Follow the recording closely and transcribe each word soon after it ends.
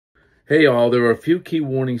Hey all, there are a few key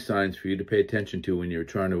warning signs for you to pay attention to when you're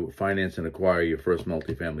trying to finance and acquire your first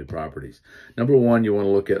multifamily properties. Number one, you want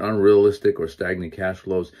to look at unrealistic or stagnant cash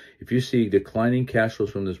flows. If you see declining cash flows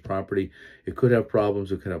from this property, it could have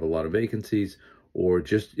problems, it could have a lot of vacancies, or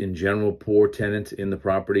just in general poor tenants in the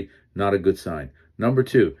property, not a good sign. Number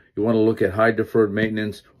two, you want to look at high deferred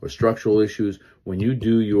maintenance or structural issues. When you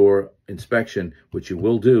do your inspection, which you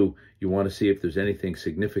will do, you want to see if there's anything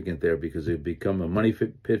significant there, because it become a money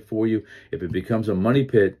pit for you. If it becomes a money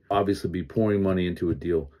pit, obviously be pouring money into a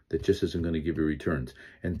deal that just isn't going to give you returns.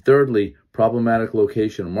 And thirdly, problematic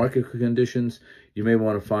location or market conditions. You may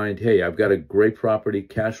want to find, hey, I've got a great property,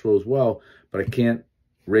 cash flow as well, but I can't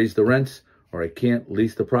raise the rents, or I can't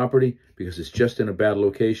lease the property because it's just in a bad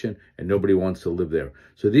location and nobody wants to live there.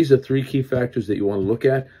 So these are three key factors that you want to look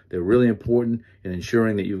at. They're really important in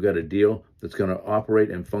ensuring that you've got a deal that's going to operate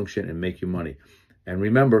and function and make you money. And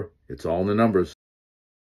remember, it's all in the numbers.